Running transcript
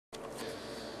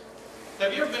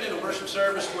Have you ever been in a worship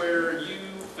service where you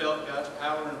felt God's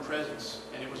power and presence,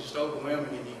 and it was just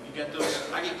overwhelming, and you get those?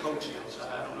 I get cold chills.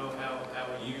 I don't know how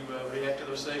you react to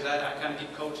those things. I kind of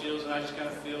get cold chills, and I just kind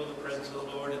of feel the presence of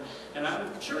the Lord. And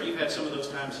I'm sure you've had some of those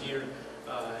times here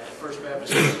at First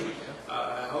Baptist.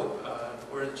 I hope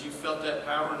where that you felt that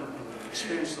power and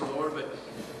experienced the Lord. But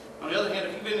on the other hand,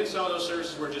 if you've been in some of those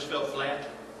services where it just felt flat,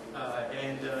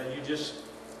 and you just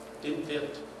didn't feel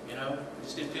it, you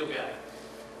just didn't feel God.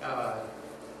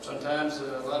 Sometimes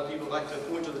a lot of people like to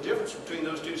point to the difference between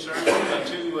those two sermons,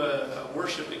 two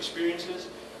worship experiences,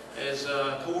 as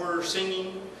poor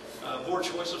singing, poor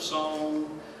choice of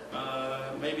song,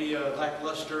 maybe a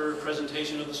lackluster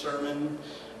presentation of the sermon.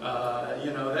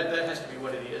 That has to be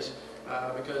what it is,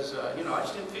 because I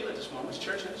just didn't feel it this morning. This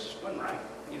church just wasn't right.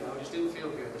 I just didn't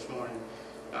feel good this morning.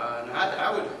 And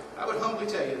I would humbly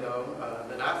tell you though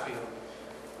that I feel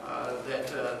that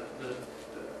the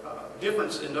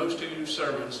difference in those two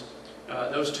sermons,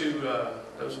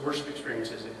 those worship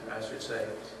experiences, I should say,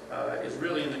 is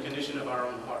really in the condition of our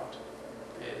own heart.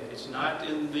 It's not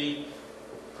in the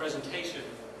presentation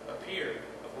up here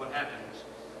of what happens.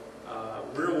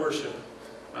 Real worship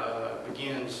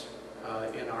begins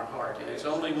in our heart, and it's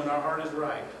only when our heart is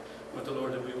right with the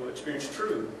Lord that we will experience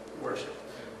true worship.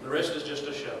 The rest is just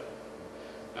a show.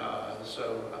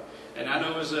 And I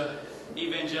know as an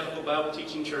evangelical Bible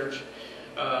teaching church,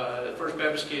 First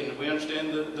Baptist Kenton, we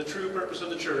understand the true purpose of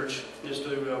the church is to,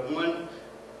 one,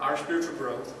 our spiritual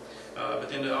growth, but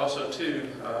then to also, two,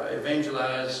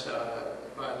 evangelize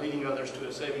by leading others to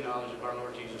a saving knowledge of our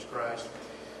Lord Jesus Christ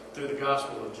through the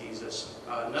gospel of Jesus.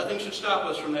 Nothing should stop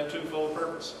us from that twofold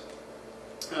purpose.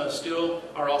 Still,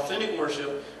 our authentic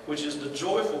worship, which is the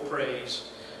joyful praise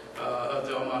of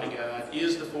the Almighty God,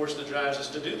 is the force that drives us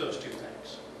to do those two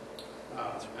things.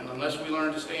 And unless we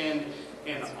learn to stand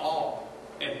in awe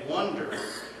and wonder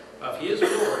of His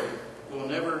glory, we'll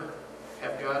never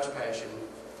have God's passion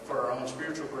for our own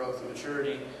spiritual growth and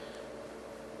maturity,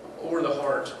 or the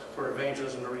heart for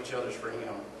evangelism to reach others for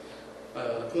Him.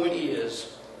 The point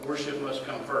is, worship must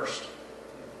come first.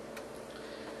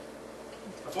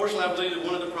 Unfortunately, I believe that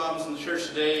one of the problems in the church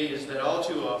today is that all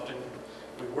too often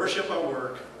we worship our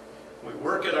work, we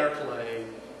work at our play,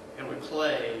 and we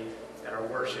play at our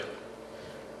worship.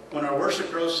 When our worship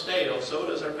grows stale, so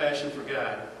does our passion for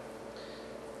God.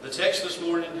 The text this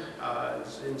morning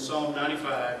is in Psalm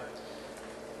 95.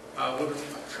 We'll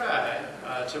try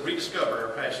to rediscover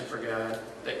our passion for God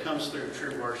that comes through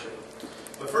true worship.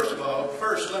 But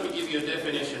first let me give you a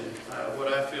definition,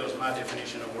 what I feel is my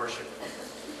definition of worship.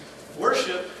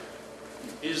 Worship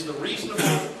is the reasonable,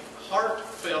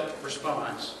 heartfelt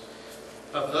response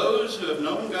of those who have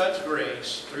known God's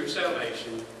grace through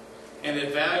salvation and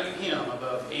that value Him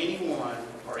above anyone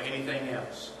or anything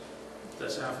else.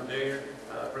 Does that sound familiar?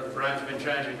 Brother Brian's been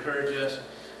trying to encourage us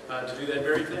to do that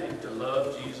very thing, to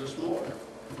love Jesus more.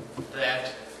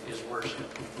 That is worship.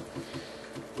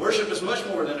 Worship is much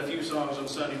more than a few songs on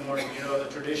Sunday morning. The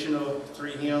traditional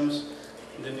 3 hymns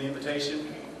and then the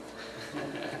invitation.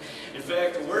 In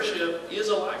fact, worship is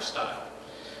a lifestyle.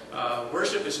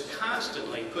 Worship is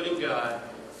constantly putting God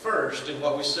first in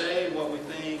what we say, and what we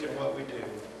think, and what we do.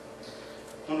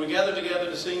 When we gather together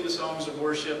to sing the songs of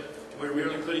worship, we're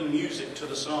merely putting music to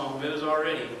the song that is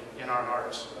already in our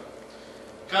hearts.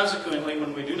 Consequently,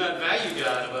 when we do not value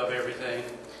God above everything,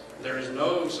 there is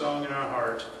no song in our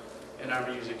heart, and our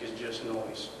music is just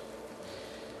noise.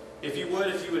 If you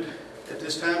would, at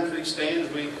this time, please stand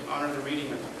as we honor the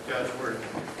reading of God's Word.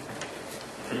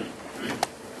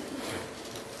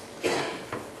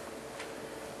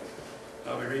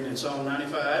 I'll be reading in Psalm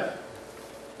 95.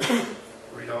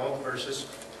 Read all the verses.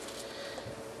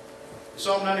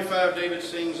 Psalm 95, David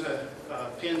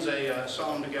pins a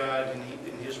psalm to God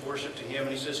in his worship to Him.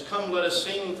 And he says, "Come, let us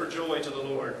sing for joy to the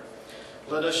Lord.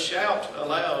 Let us shout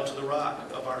aloud to the rock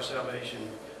of our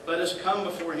salvation. Let us come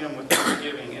before Him with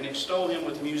thanksgiving and extol Him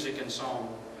with music and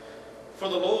song. For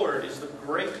the Lord is the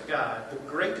great God, the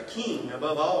great King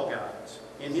above all gods.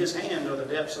 In His hand are the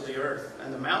depths of the earth,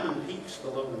 and the mountain peaks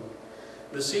below Him.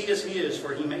 The sea is His,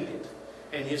 for He made it,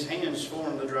 and His hands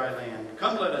formed the dry land.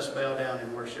 Come, let us bow down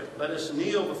and worship. Let us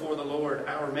kneel before the Lord,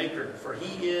 our Maker, for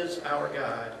He is our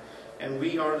God, and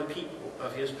we are the people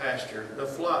of His pasture, the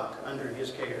flock under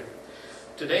His care.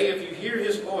 Today, if you hear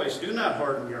His voice, do not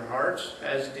harden your hearts,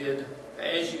 as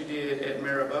you did at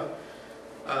Meribah,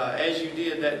 as you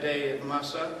did that day at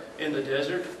Massah in the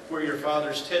desert, where your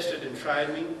fathers tested and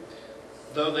tried me,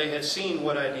 though they had seen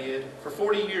what I did. For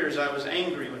 40 years I was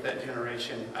angry with that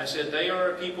generation. I said, they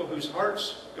are a people whose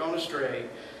hearts gone astray,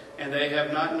 and they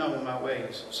have not known my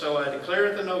ways. So I declare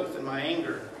an oath in my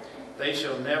anger they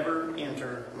shall never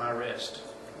enter my rest.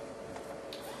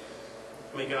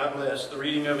 May God bless the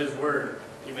reading of His Word.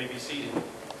 You may be seated.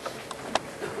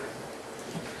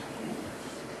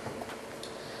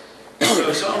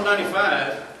 So Psalm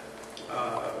 95,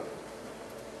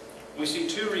 we see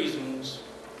two reasons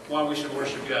why we should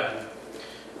worship God.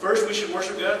 First, we should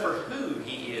worship God for who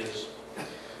He is.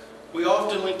 We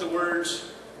often link the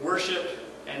words worship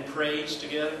and praise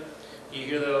together. You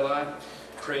hear that a lot?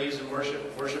 Praise and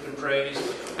worship, worship and praise.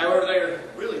 However, they are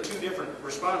really two different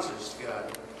responses to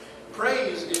God.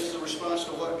 Praise is the response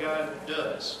to what God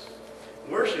does.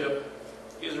 Worship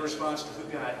is a response to who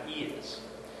God is.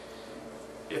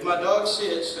 If my dog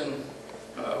sits and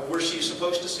where she's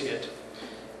supposed to sit,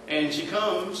 and she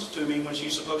comes to me when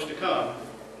she's supposed to come,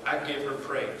 I give her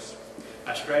praise.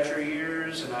 I scratch her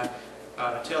ears and I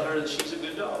tell her that she's a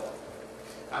good dog.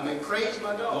 I may praise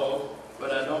my dog,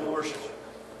 but I don't worship her.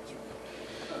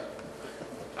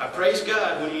 I praise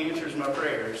God when He answers my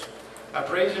prayers. I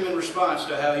praise Him in response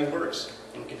to how He works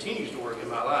and continues to work in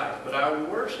my life. But I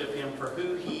worship Him for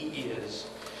who He is.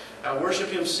 I worship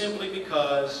Him simply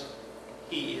because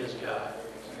He is God.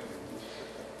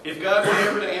 If God were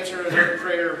ever to answer another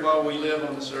prayer while we live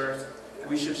on this earth,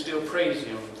 we should still praise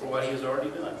Him for what He has already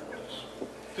done for us.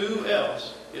 Who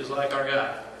else is like our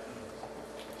God?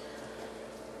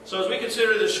 So as we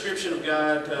consider the description of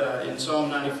God in Psalm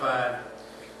 95,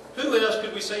 who else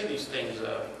could we say these things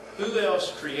of? Who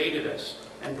else created us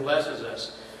and blesses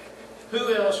us?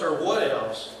 Who else or what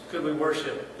else could we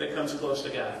worship that comes close to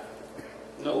God?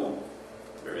 No one.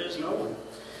 There is no one.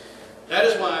 That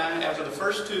is why, after the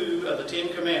first two of the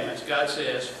 10 Commandments, God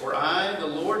says, "For I, the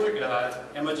Lord your God,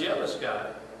 am a jealous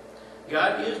God."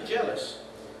 God is jealous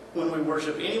when we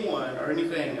worship anyone or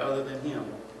anything other than Him.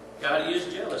 God is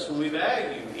jealous when we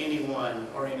value anyone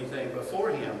or anything before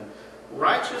Him.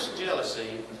 Righteous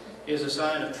jealousy is a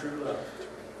sign of true love.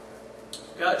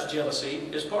 God's jealousy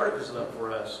is part of His love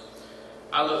for us.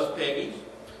 I love Peggy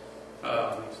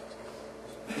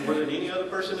more than any other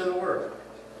person in the world.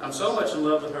 I'm so much in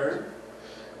love with her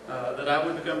that I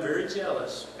would become very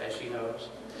jealous, as she knows,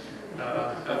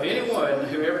 of anyone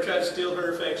who ever tried to steal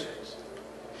her affections.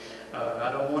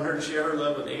 I don't want her to share her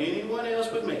love with anyone else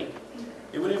but me.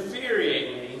 It would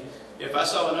infuriate me if I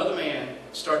saw another man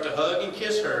start to hug and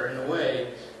kiss her in a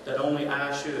way that only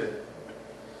I should.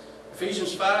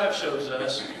 Ephesians 5 shows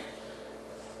us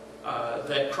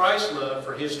that Christ's love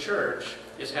for His church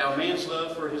is how man's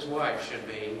love for his wife should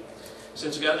be.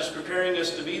 Since God is preparing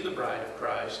us to be the bride of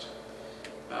Christ,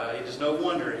 it is no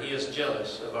wonder He is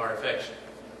jealous of our affection.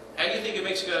 How do you think it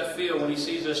makes God feel when He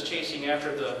sees us chasing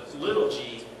after the little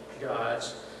g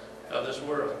gods of this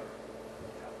world?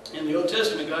 In the Old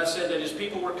Testament, God said that His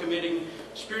people were committing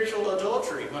spiritual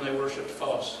adultery when they worshipped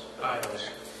false idols.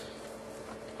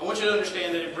 I want you to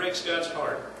understand that it breaks God's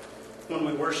heart when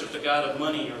we worship the God of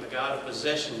money or the God of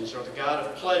possessions or the God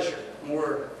of pleasure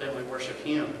more than we worship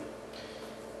Him.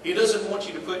 He doesn't want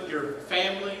you to put your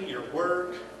family, your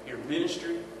work, your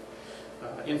ministry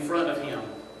in front of Him.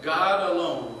 God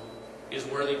alone is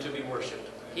worthy to be worshipped.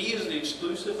 He is the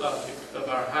exclusive object of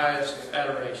our highest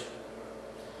adoration.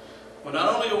 Well,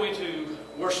 not only are we to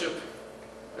worship,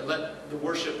 or let the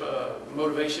worship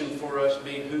motivation for us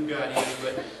be who God is,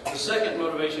 but the second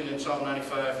motivation in Psalm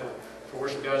 95 for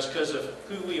worship God is because of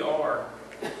who we are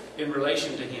in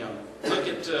relation to Him. Look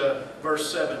at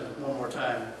verse 7 one more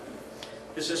time.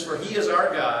 It says, "For He is our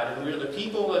God, and we are the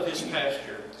people of His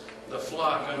pasture, the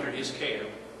flock under His care."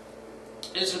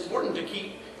 It's important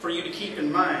for you to keep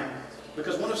in mind,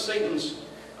 because one of Satan's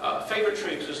favorite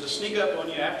tricks is to sneak up on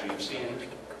you after you've sinned,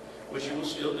 which you will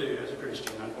still do as a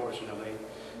Christian, unfortunately,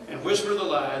 and whisper the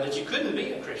lie that you couldn't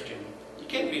be a Christian. You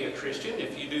can't be a Christian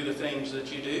if you do the things that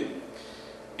you do.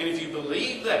 And if you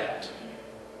believe that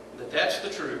that's the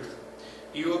truth,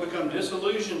 you will become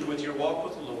disillusioned with your walk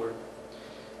with the Lord.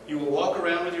 You will walk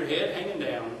around with your head hanging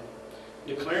down,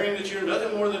 declaring that you're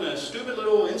nothing more than a stupid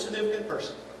little insignificant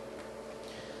person.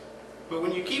 But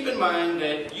when you keep in mind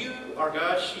that you are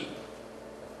God's sheep,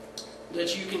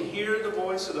 that you can hear the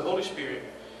voice of the Holy Spirit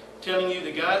telling you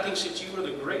that God thinks that you are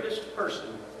the greatest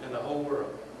person in the whole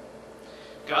world.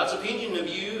 God's opinion of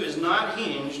you is not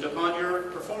hinged upon your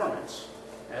performance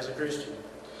as a Christian.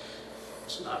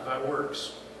 It's not by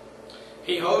works.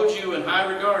 He holds you in high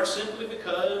regard simply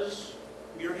because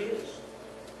you're His.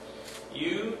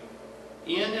 You,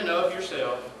 in and of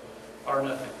yourself, are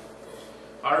nothing.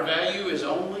 Our value is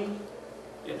only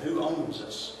in who owns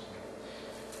us.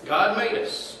 God made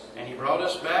us, and He bought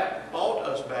us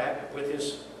back with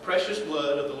His precious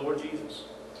blood of the Lord Jesus.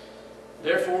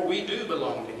 Therefore, we do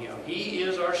belong to Him. He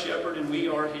is our shepherd, and we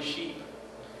are His sheep.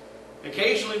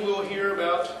 Occasionally, we'll hear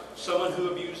about someone who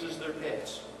abuses their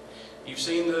pets. You've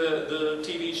seen the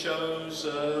TV shows,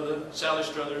 the Sally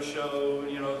Struthers show,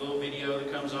 you know, the little video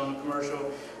that comes on the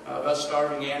commercial about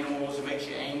starving animals. It makes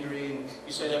you angry, and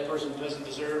you say that person doesn't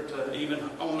deserve to even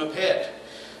own a pet.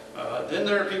 Then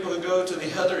there are people who go to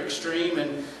the other extreme,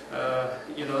 and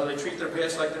you know, they treat their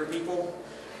pets like they're people.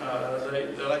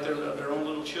 They're like their own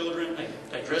little children.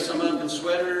 They dress them up in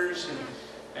sweaters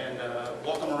and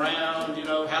walk them around. You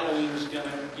know, Halloween's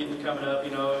coming up.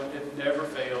 You know, it never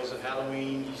fails at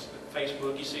Halloween.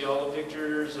 Facebook, you see all the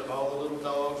pictures of all the little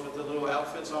dogs with the little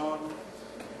outfits on.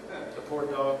 The poor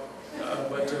dog,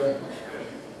 but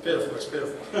pitiful. It's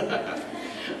pitiful.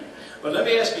 But let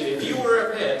me ask you, if you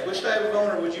were a pet, which type of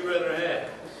owner would you rather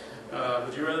have?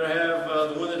 Would you rather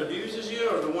have the one that abuses you,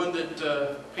 or the one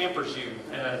that pampers you,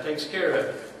 takes care of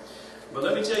you? But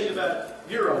let me tell you about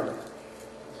your owner.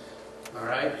 All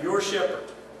right, your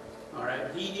shepherd. All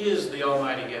right, he is the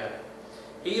Almighty God.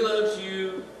 He loves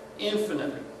you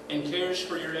infinitely and cares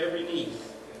for your every need.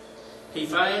 He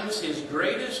finds his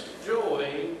greatest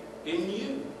joy in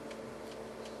you.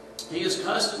 He is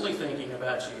constantly thinking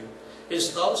about you.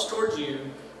 His thoughts towards you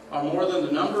are more than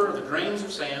the number of the grains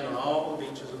of sand on all the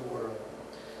beaches of the world.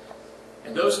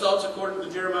 And those thoughts, according to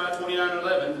Jeremiah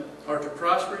 29:11, are to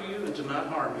prosper you and to not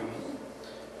harm you,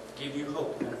 to give you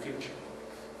hope in the future.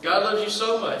 God loves you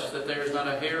so much that there is not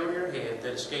a hair on your head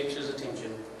that escapes his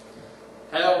attention.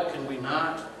 How can we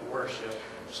not worship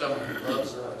someone who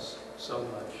loves us so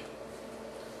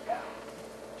much?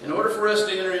 In order for us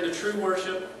to enter into true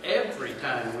worship every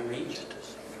time we meet,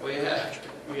 we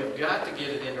have got to get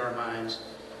it into our minds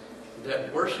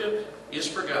that worship is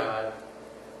for God,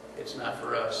 it's not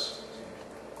for us.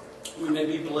 We may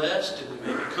be blessed, and we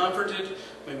may be comforted,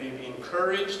 we may be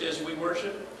encouraged as we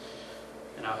worship,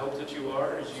 and I hope that you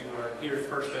are as you are here at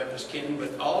First Baptist Kenton,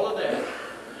 but all of that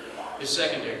is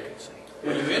secondary.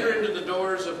 When you enter into the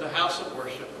doors of the house of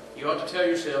worship, you ought to tell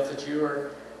yourself that you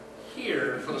are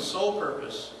here for the sole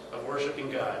purpose of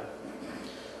worshiping God.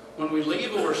 When we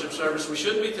leave a worship service, we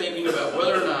shouldn't be thinking about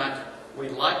whether or not we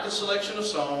like the selection of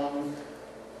song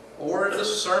or if the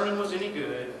sermon was any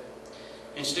good.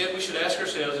 Instead, we should ask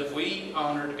ourselves if we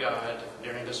honored God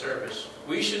during the service.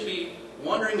 We should be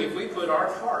wondering if we put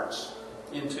our hearts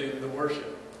into the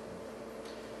worship.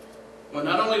 Well,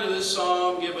 not only does this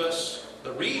psalm give us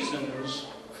the reasons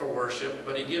for worship,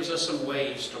 but it gives us some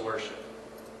ways to worship.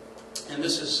 And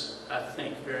this is, I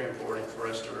think, very important for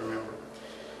us to remember.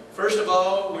 First of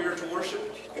all, we are to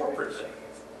worship corporately.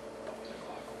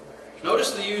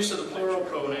 Notice the use of the plural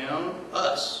pronoun,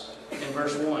 us, in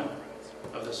verse 1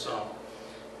 of this psalm.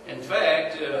 In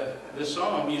fact, this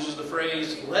psalm uses the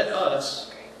phrase, let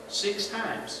us, 6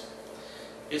 times.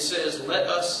 It says, let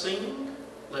us sing,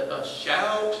 let us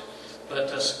shout, let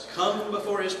us come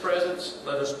before his presence,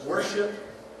 let us worship,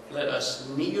 let us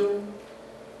kneel.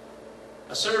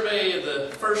 A survey of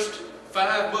the first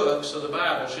 5 books of the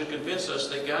Bible should convince us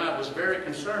that God was very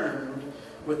concerned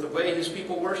with the way his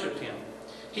people worshipped him.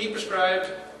 He prescribed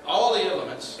all the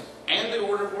elements and the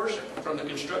order of worship, from the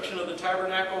construction of the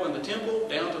tabernacle and the temple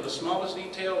down to the smallest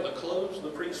detail of the clothes the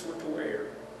priests were to wear.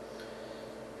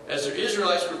 As the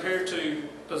Israelites prepared to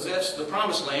possess the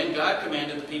promised land, God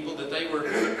commanded the people that they were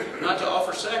not to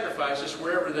offer sacrifices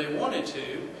wherever they wanted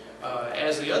to,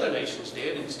 as the other nations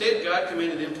did. Instead, God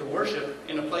commanded them to worship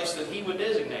in a place that he would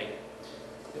designate.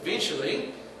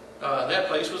 Eventually, that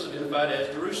place was identified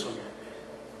as Jerusalem.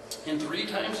 And 3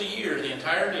 times a year, the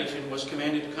entire nation was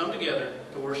commanded to come together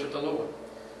to worship the Lord.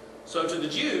 So to the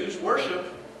Jews, worship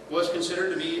was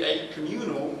considered to be a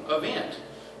communal event.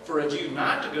 For a Jew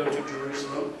not to go to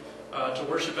Jerusalem to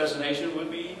worship as a nation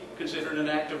would be considered an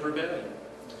act of rebellion.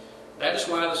 That is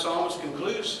why the psalmist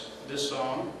concludes this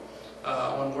psalm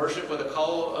on worship with a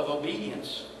call of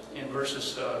obedience in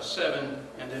verses 7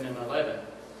 and then in 11.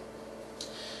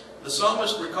 The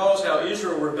psalmist recalls how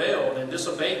Israel rebelled and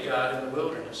disobeyed God in the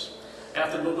wilderness.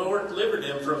 After the Lord delivered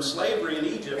them from slavery in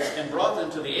Egypt and brought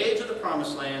them to the edge of the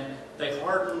promised land, they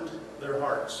hardened their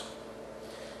hearts.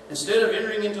 Instead of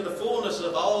entering into the fullness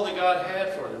of all that God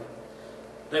had for them,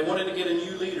 they wanted to get a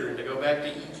new leader and to go back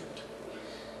to Egypt.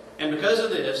 And because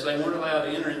of this, they weren't allowed to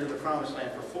enter into the promised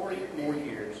land for 40 more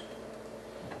years.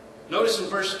 Notice in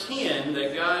verse 10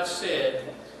 that God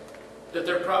said that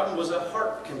their problem was a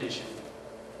heart condition.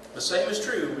 The same is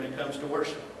true when it comes to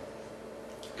worship.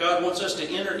 God wants us to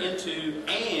enter into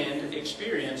and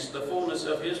experience the fullness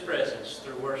of his presence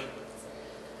through worship.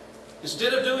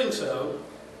 Instead of doing so,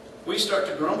 we start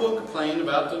to grumble and complain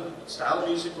about the style of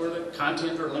music or the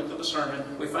content or length of the sermon.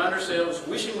 We find ourselves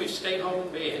wishing we'd stayed home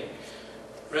in bed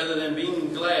rather than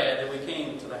being glad that we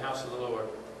came to the house of the Lord.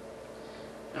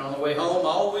 And on the way home,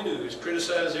 all we do is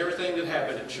criticize everything that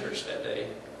happened at church that day.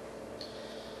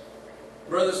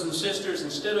 Brothers and sisters,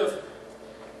 instead of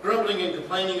grumbling and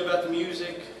complaining about the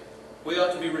music, we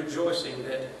ought to be rejoicing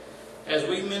that as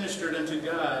we ministered unto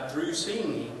God through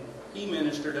singing, He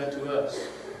ministered unto us.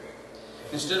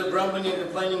 Instead of grumbling and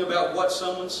complaining about what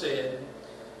someone said,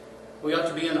 we ought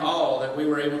to be in awe that we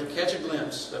were able to catch a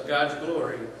glimpse of God's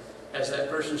glory as that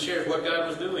person shared what God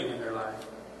was doing in their life.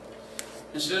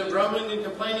 Instead of grumbling and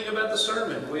complaining about the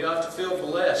sermon, we ought to feel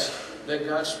blessed that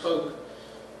God spoke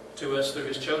to us through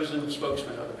His chosen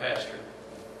spokesman of the pastor.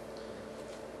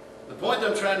 The point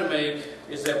I'm trying to make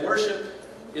is that worship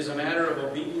is a matter of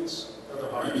obedience of the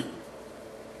heart.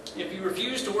 If you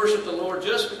refuse to worship the Lord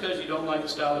just because you don't like the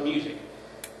style of music,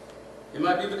 it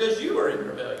might be because you are in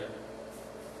rebellion.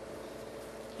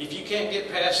 If you can't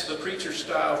get past the preacher's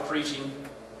style of preaching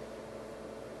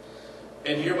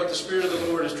and hear what the Spirit of the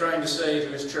Lord is trying to say to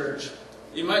His church,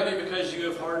 it might be because you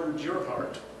have hardened your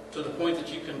heart to the point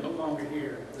that you can no longer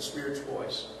hear the Spirit's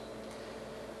voice.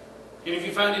 And if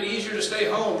you find it easier to stay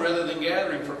home rather than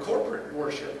gathering for corporate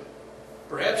worship,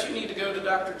 perhaps you need to go to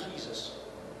Dr. Jesus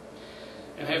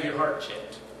and have your heart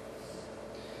checked.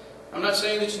 I'm not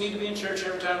saying that you need to be in church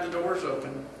every time the door is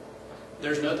open.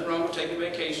 There's nothing wrong with taking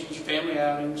vacations, family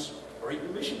outings, or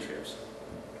even mission trips.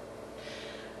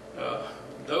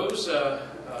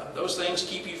 Those things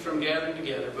keep you from gathering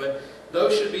together, but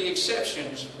those should be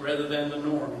exceptions rather than the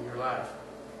norm in your life.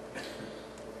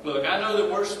 Look, I know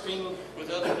that worshiping with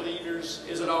other believers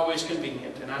isn't always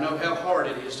convenient, and I know how hard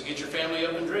it is to get your family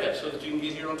up and dressed so that you can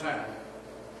get here on time.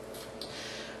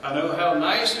 I know how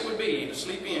nice it would be to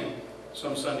sleep in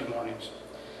some Sunday mornings.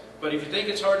 But if you think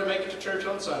it's hard to make it to church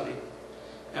on Sunday,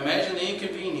 imagine the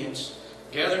inconvenience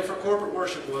gathering for corporate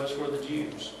worship was for the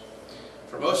Jews.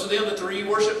 For most of them, the 3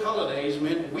 worship holidays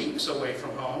meant weeks away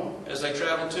from home as they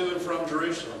traveled to and from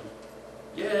Jerusalem.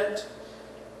 Yet,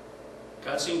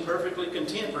 God seemed perfectly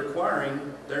content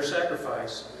requiring their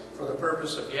sacrifice for the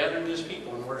purpose of gathering His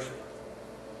people in worship.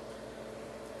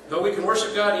 Though we can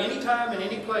worship God anytime and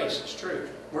any place, it's true.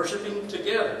 Worshiping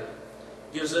together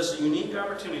gives us a unique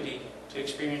opportunity to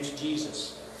experience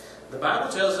Jesus. The Bible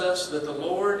tells us that the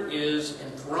Lord is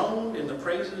enthroned in the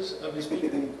praises of His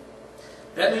people.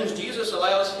 That means Jesus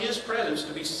allows His presence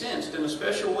to be sensed in a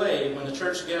special way when the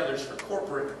church gathers for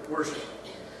corporate worship.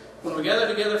 When we gather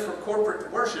together for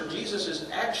corporate worship, Jesus is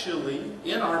actually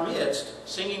in our midst,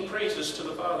 singing praises to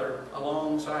the Father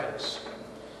alongside us.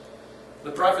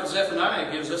 The prophet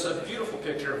Zephaniah gives us a beautiful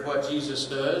picture of what Jesus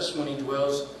does when He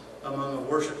dwells among a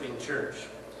worshiping church.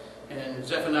 In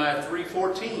Zephaniah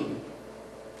 3:14,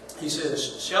 he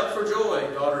says, "Shout for joy,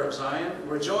 daughter of Zion.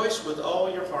 Rejoice with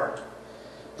all your heart.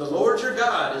 The Lord your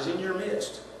God is in your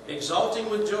midst, exulting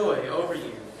with joy over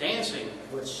you, dancing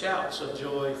with shouts of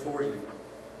joy for you."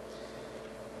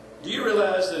 Do you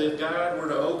realize that if God were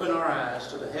to open our eyes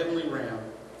to the heavenly realm,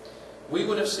 we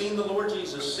would have seen the Lord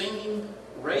Jesus singing,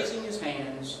 raising His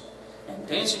hands, and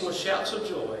dancing with shouts of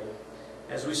joy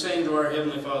as we sang to our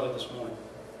Heavenly Father this morning?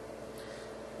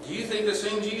 Do you think that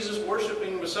seeing Jesus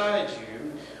worshiping beside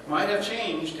you might have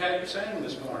changed how you sang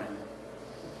this morning?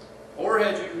 Or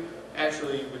had you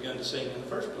actually begun to sing in the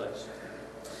first place?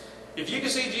 If you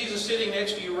could see Jesus sitting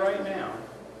next to you right now,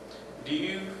 do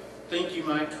you think you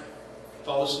might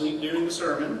fall asleep during the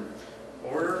sermon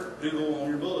or doodle on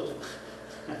your bulletin?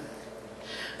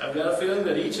 I've got a feeling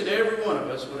that each and every one of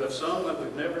us would have sung like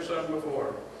we've never sung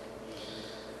before.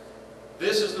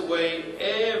 This is the way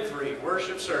every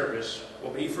worship service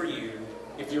will be for you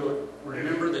if you'll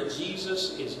remember that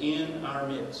Jesus is in our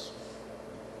midst.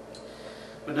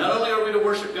 But not only are we to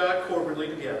worship God corporately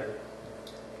together,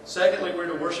 secondly, we're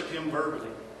to worship Him verbally.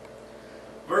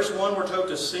 Verse 1, we're told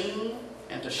to sing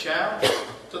and to shout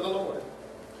to the Lord.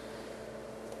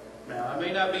 Now, I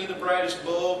may not be the brightest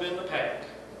bulb in the pack,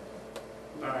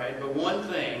 all right, but one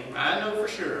thing I know for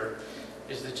sure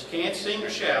is that you can't sing or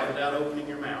shout without opening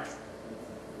your mouth.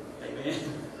 Amen.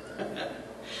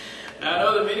 Now, I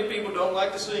know that many people don't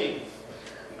like to sing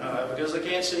because they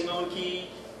can't sing on key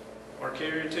or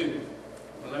carry a tune.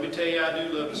 Well, let me tell you, I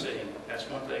do love to sing. That's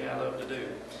one thing I love to do.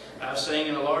 I've sang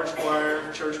in a large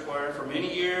choir, church choir, for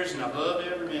many years, and I've loved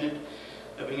every minute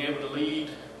of being able to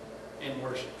lead in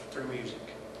worship through music.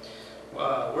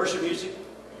 Worship music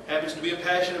happens to be a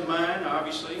passion of mine,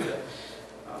 obviously.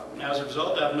 As a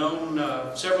result, I've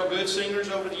known several good singers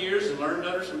over the years and learned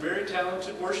under some very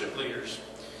talented worship leaders.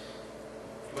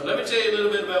 But let me tell you a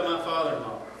little bit about my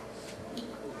father-in-law,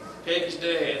 Peggy's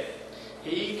dad.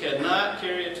 He could not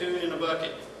carry a tune in a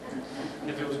bucket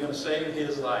if it was going to save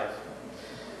his life.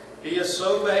 He is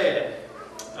so bad.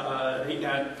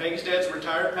 Peggy's dad's a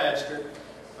retired pastor.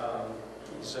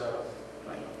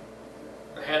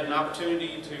 I had an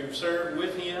opportunity to serve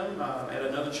with him at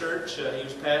another church. He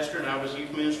was pastor and I was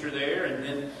youth minister there. And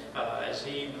then as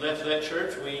he left that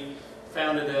church, he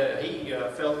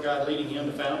felt God leading him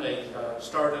to found a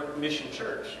startup mission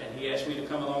church. And he asked me to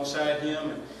come alongside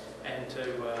him and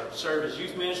to serve as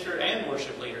youth minister and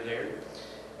worship leader there.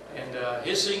 And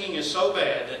his singing is so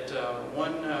bad that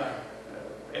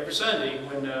every Sunday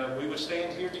when we would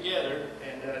stand here together,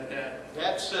 and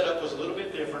that setup was a little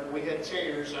bit different. We had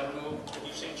chairs. I don't know if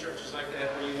you've seen churches like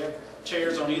that where you have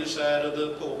chairs on either side of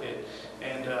the pulpit.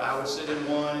 And I would sit in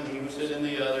one and he would sit in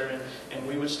the other, and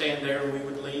we would stand there and we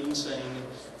would lead and sing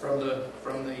from the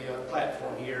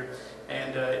platform here.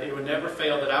 And it would never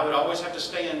fail that I would always have to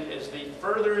stand as the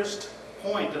furthest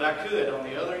point that I could on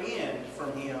the other end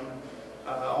from him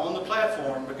on the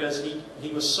platform, because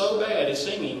he was so bad at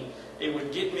singing, it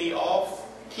would get me off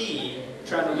key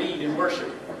trying to lead in worship.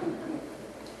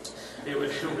 It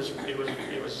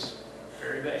was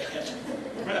very bad.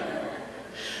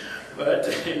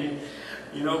 But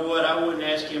you know what? I wouldn't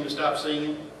ask him to stop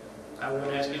singing. I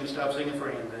wouldn't ask him to stop singing for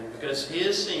anything, because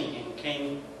his singing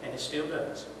came, and it still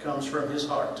does, comes from his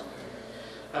heart.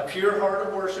 A pure heart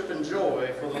of worship and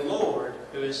joy for the Lord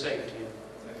who has saved him.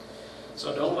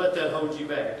 So don't let that hold you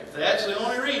back. If that's the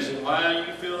only reason why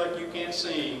you feel like you can't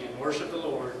sing and worship the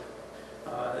Lord,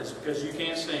 is because you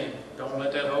can't sing, don't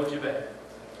let that hold you back.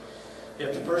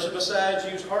 If the person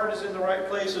beside you's heart is in the right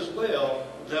place as well,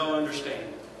 they'll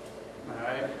understand. All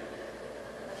right?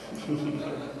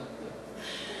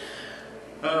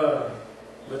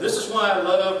 But this is why I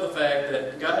love the fact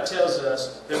that God tells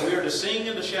us that we are to sing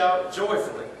and to shout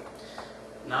joyfully,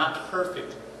 not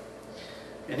perfectly.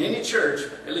 In any church,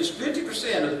 at least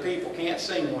 50% of the people can't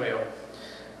sing well.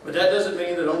 But that doesn't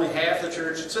mean that only half the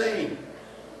church should sing.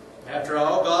 After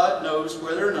all, God knows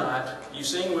whether or not you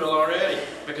sing well already,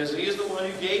 because He is the one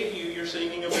who gave you your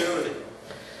singing ability.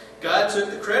 God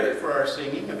took the credit for our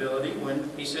singing ability when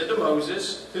He said to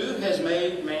Moses, "Who has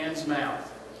made man's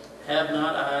mouth? Have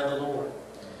not I the Lord?"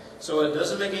 So it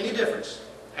doesn't make any difference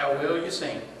how well you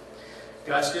sing.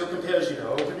 God still compels you to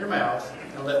open your mouth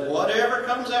and let whatever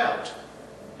comes out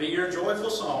be your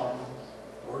joyful song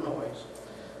or noise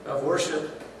of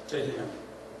worship to Him.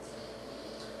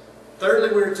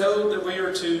 Thirdly, we are told that we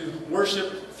are to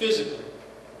worship physically.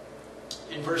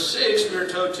 In verse 6, we are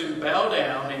told to bow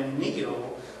down and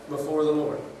kneel before the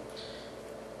Lord.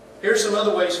 Here are some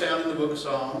other ways found in the book of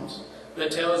Psalms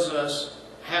that tells us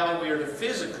how we are to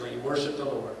physically worship the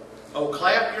Lord. "Oh,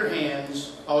 clap your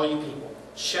hands, all you people.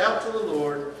 Shout to the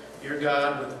Lord your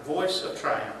God with a voice of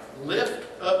triumph. Lift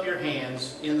up your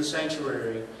hands in the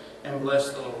sanctuary and bless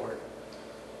the Lord."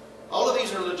 All of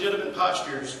these are legitimate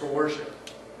postures for worship.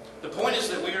 The point is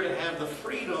that we are to have the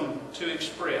freedom to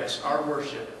express our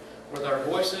worship with our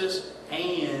voices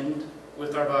and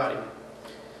with our body.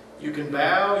 You can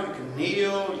bow, you can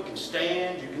kneel, you can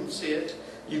stand, you can sit,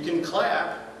 you can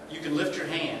clap, you can lift your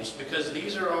hands, because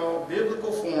these are all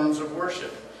biblical forms of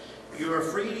worship. You are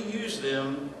free to use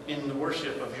them in the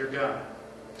worship of your God.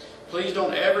 Please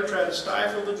don't ever try to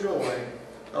stifle the joy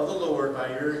of the Lord by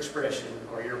your expression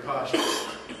or your posture.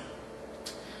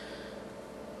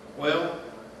 Well,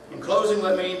 in closing,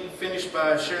 let me finish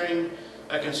by sharing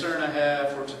a concern I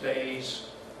have for today's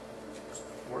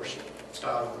worship,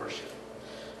 style of worship.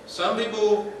 Some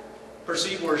people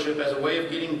perceive worship as a way of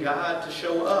getting God to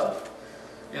show up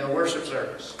in a worship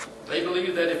service. They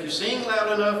believe that if you sing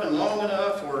loud enough and long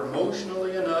enough or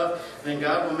emotionally enough, then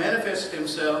God will manifest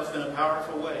Himself in a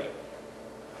powerful way.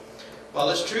 While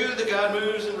it's true that God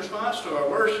moves in response to our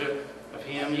worship of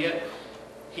Him, yet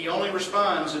He only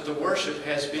responds if the worship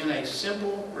has been a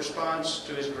simple response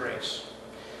to His grace.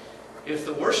 If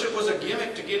the worship was a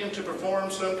gimmick to get Him to perform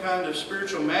some kind of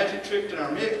spiritual magic trick in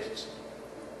our midst,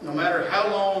 no matter how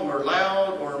long or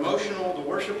loud or emotional the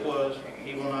worship was,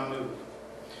 He will not move.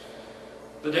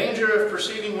 The danger of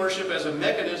perceiving worship as a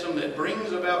mechanism that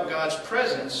brings about God's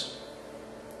presence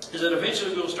is that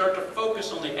eventually we will start to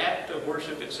focus on the act of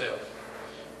worship itself,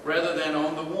 rather than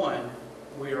on the one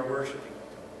we are worshiping,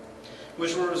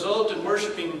 which will result in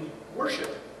worshiping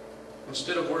worship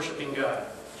instead of worshiping God.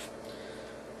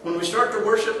 When we start to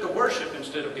worship the worship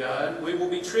instead of God, we will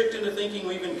be tricked into thinking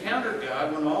we've encountered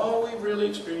God when all we've really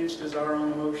experienced is our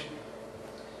own emotion.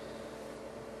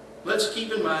 Let's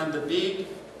keep in mind the big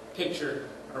picture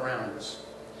around us.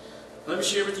 Let me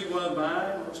share with you one of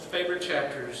my most favorite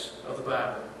chapters of the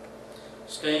Bible.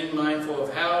 Staying mindful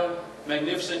of how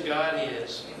magnificent God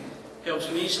is helps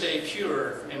me stay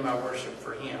pure in my worship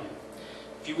for Him.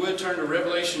 If you would, turn to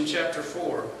Revelation chapter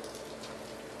 4.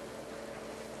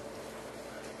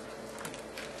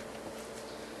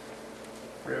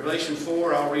 Revelation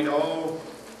 4, I'll read all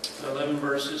 11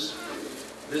 verses.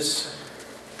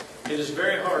 It is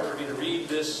very hard for me to read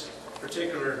this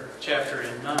particular chapter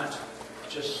and not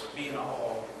just be in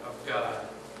awe of God.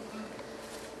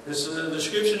 This is a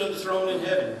description of the throne in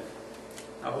heaven.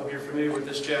 I hope you're familiar with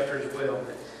this chapter as well.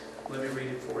 Let me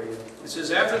read it for you. It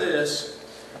says, "After this,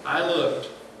 I looked,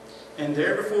 and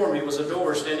there before me was a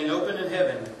door standing open in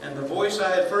heaven, and the voice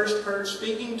I had first heard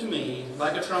speaking to me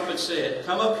like a trumpet said,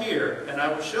 'Come up here, and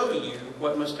I will show you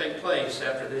what must take place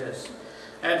after this.'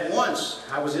 At once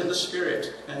I was in the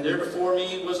Spirit, and there before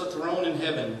me was a throne in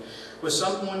heaven, with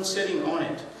someone sitting on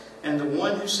it. And the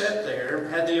one who sat there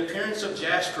had the appearance of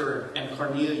jasper and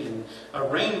carnelian. A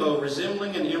rainbow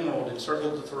resembling an emerald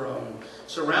encircled the throne.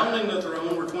 Surrounding the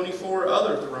throne were 24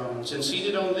 other thrones, and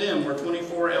seated on them were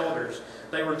 24 elders.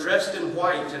 They were dressed in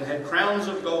white and had crowns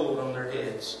of gold on their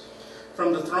heads.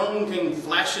 From the throne came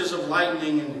flashes of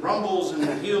lightning and rumbles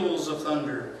and peals of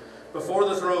thunder. Before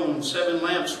the throne 7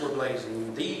 lamps were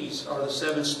blazing. These are the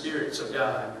 7 spirits of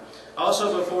God.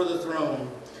 Also before the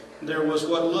throne there was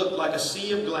what looked like a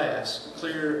sea of glass,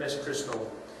 clear as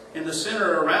crystal. In the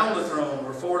center around the throne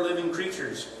were 4 living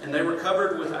creatures, and they were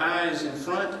covered with eyes in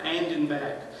front and in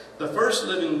back. The first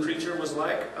living creature was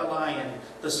like a lion,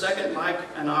 the second like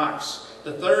an ox,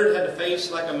 the third had a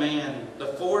face like a man, the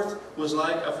fourth was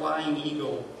like a flying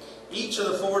eagle. Each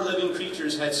of the 4 living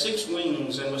creatures had 6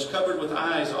 wings and was covered with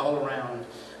eyes all around,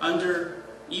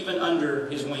 even under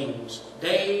his wings.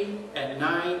 Day and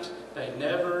night they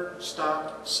never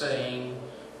stopped saying,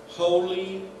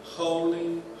 'Holy,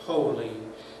 holy, holy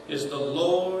is the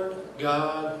Lord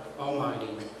God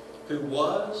Almighty, who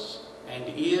was and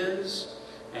is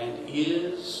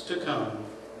to come.'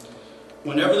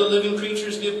 Whenever the living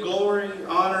creatures give glory,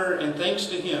 honor, and thanks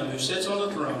to Him who sits on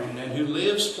the throne and who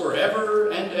lives forever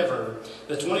and ever,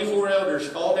 the 24 elders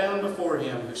fall down before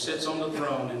Him who sits on the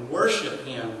throne and worship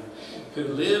Him who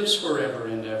lives forever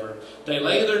and ever. They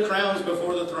lay their crowns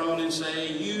before the throne and say,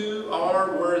 'You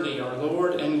are worthy, our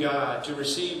Lord and God, to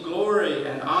receive glory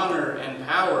and honor and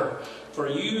power. For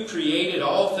you created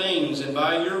all things, and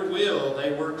by your will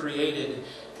they were created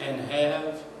and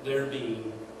have their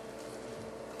being.'"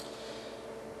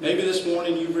 Maybe this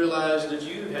morning you realize that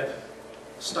you have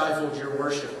stifled your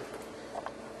worship,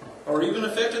 or even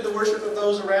affected the worship of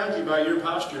those around you by your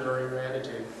posture or your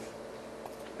attitude.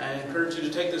 I encourage you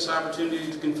to take this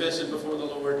opportunity to confess it before the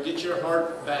Lord. Get your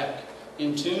heart back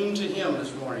in tune to Him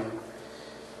this morning.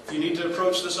 If you need to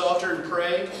approach this altar and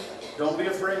pray, don't be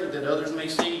afraid that others may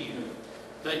see you.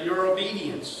 Let your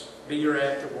obedience be your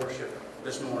act of worship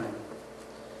this morning.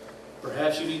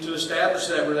 Perhaps you need to establish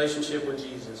that relationship with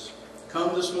Jesus.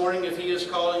 Come this morning if He is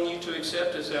calling you to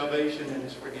accept His salvation and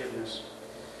His forgiveness.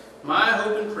 My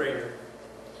hope and prayer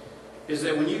is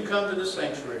that when you come to the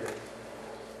sanctuary,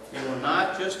 you will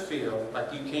not just feel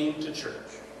like you came to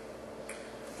church,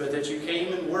 but that you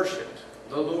came and worshiped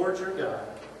the Lord your God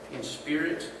in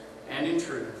spirit and in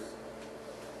truth,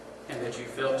 and that you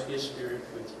felt His Spirit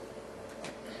with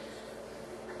you.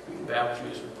 You can bow with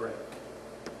me as we pray.